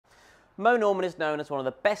Mo Norman is known as one of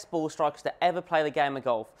the best ball strikers to ever play the game of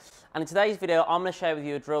golf. And in today's video, I'm going to share with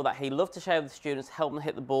you a drill that he loved to share with the students to help them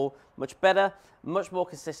hit the ball much better, much more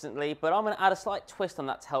consistently, but I'm going to add a slight twist on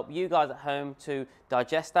that to help you guys at home to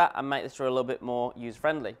digest that and make this drill a little bit more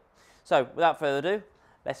user-friendly. So without further ado,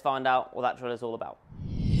 let's find out what that drill is all about.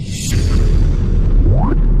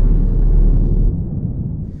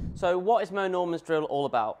 So what is Mo Norman's drill all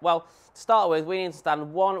about? Well, to start with, we need to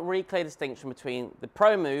understand one really clear distinction between the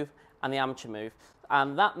pro move and the amateur move.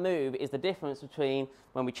 And that move is the difference between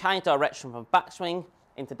when we change direction from backswing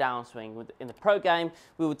into downswing. In the pro game,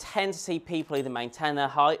 we would tend to see people either maintain their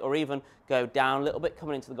height or even go down a little bit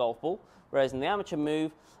coming into the golf ball. Whereas in the amateur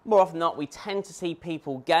move, more often than not, we tend to see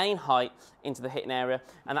people gain height into the hitting area,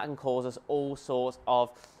 and that can cause us all sorts of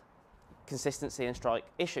consistency and strike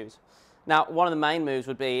issues. Now, one of the main moves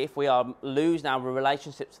would be if we are losing our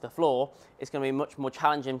relationship to the floor, it's going to be much more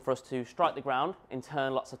challenging for us to strike the ground, in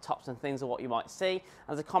turn lots of tops and things are what you might see.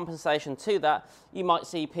 As a compensation to that, you might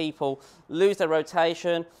see people lose their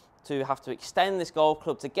rotation, to have to extend this golf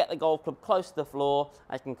club to get the golf club close to the floor.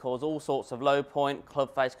 It can cause all sorts of low point,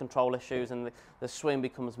 club face control issues, and the swing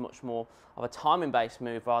becomes much more of a timing based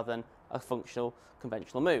move rather than a functional,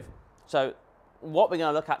 conventional move. So what we're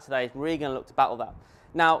going to look at today is really going to look to battle that.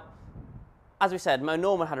 Now, as we said, Mo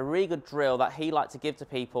Norman had a really good drill that he liked to give to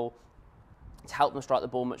people to help them strike the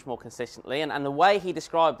ball much more consistently. And the way he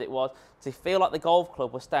described it was to feel like the golf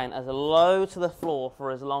club was staying as low to the floor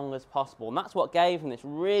for as long as possible. And that's what gave him this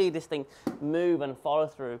really distinct move and follow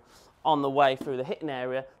through on the way through the hitting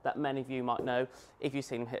area that many of you might know if you've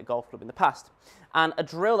seen him hit a golf club in the past. And a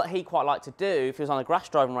drill that he quite liked to do if he was on a grass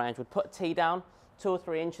driving range would put a tee down 2 or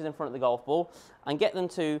 3 inches in front of the golf ball and get them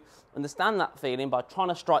to understand that feeling by trying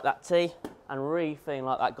to strike that tee and really feeling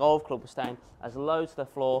like that golf club was staying as low to the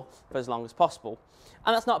floor for as long as possible.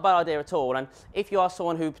 And that's not a bad idea at all. And if you are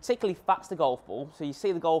someone who particularly fats the golf ball, so you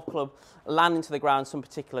see the golf club land into the ground some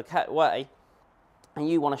particular way, and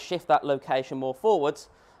you want to shift that location more forwards,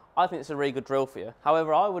 I think it's a really good drill for you.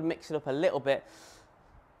 However, I would mix it up a little bit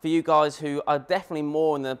for you guys who are definitely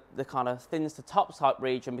more in the kind of thins to tops type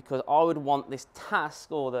region, because I would want this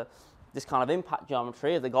task or this kind of impact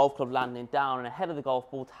geometry of the golf club landing down and ahead of the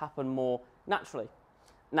golf ball to happen more naturally.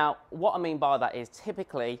 Now, what I mean by that is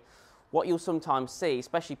typically what you'll sometimes see,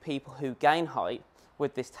 especially people who gain height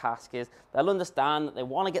with this task, is they'll understand that they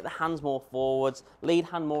want to get the hands more forwards, lead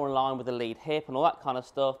hand more in line with the lead hip and all that kind of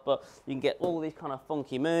stuff, but you can get all these kind of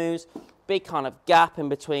funky moves, big kind of gap in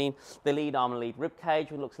between the lead arm and lead rib cage,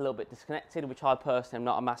 which looks a little bit disconnected, which I personally am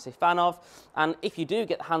not a massive fan of. And if you do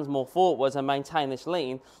get the hands more forwards and maintain this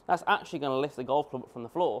lean, that's actually going to lift the golf club up from the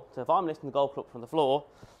floor. So if I'm lifting the golf club from the floor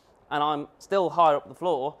and I'm still higher up the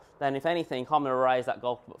floor, then if anything, I'm going to raise that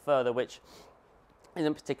golf club further, which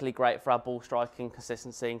isn't particularly great for our ball striking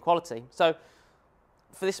consistency and quality. So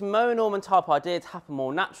for this Mo Norman type idea to happen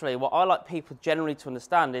more naturally, what I like people generally to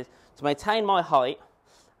understand is to maintain my height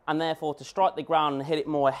and therefore to strike the ground and hit it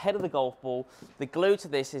more ahead of the golf ball. The glue to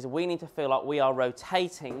this is we need to feel like we are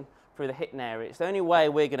rotating through the hitting area. It's the only way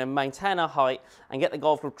we're going to maintain our height and get the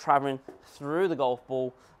golf club traveling through the golf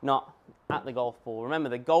ball, not at the golf ball. Remember,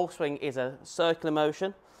 the golf swing is a circular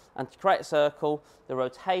motion, and to create a circle, the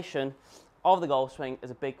rotation of the golf swing is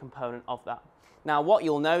a big component of that. Now, what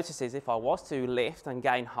you'll notice is if I was to lift and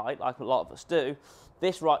gain height, like a lot of us do,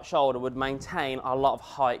 this right shoulder would maintain a lot of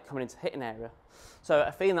height coming into the hitting area. So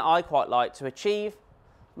a feeling that I quite like to achieve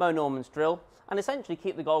Mo Norman's drill and essentially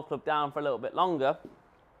keep the golf club down for a little bit longer,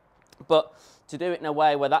 but to do it in a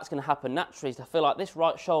way where that's going to happen naturally is to feel like this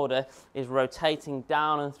right shoulder is rotating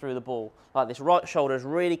down and through the ball. Like this right shoulder is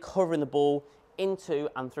really covering the ball into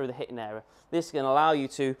and through the hitting area. This is going to allow you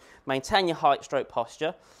to maintain your height stroke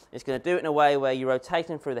posture. It's going to do it in a way where you're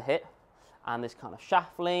rotating through the hit, and this kind of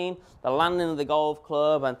shaft lean, the landing of the golf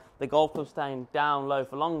club and the golf club staying down low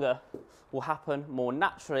for longer will happen more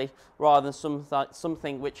naturally rather than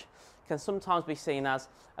something which can sometimes be seen as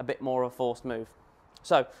a bit more of a forced move.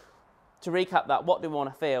 So to recap that, what do we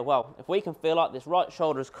want to feel? Well, if we can feel like this right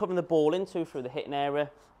shoulder is covering the ball into through the hitting area,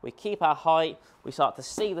 we keep our height, we start to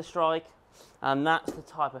see the strike, and that's the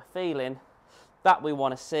type of feeling that we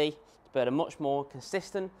want to see to build a much more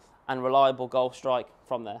consistent and reliable golf strike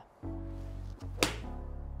from there.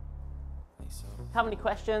 If you have any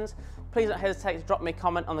questions, please don't hesitate to drop me a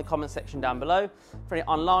comment on the comment section down below. For any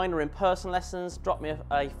online or in-person lessons, drop me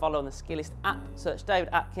a follow on the SKILLEST app, search David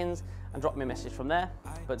Atkins and drop me a message from there.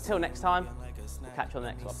 But until next time, we'll catch you on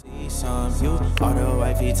the next one. You are the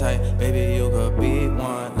wifey type, baby, you could be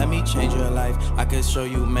one. Let me change your life, I could show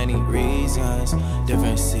you many reasons,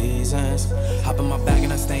 different seasons. Hop in my bag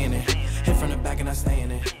and I stay in it, hit from the back and I stay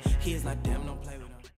in it. He is like, damn, don't play with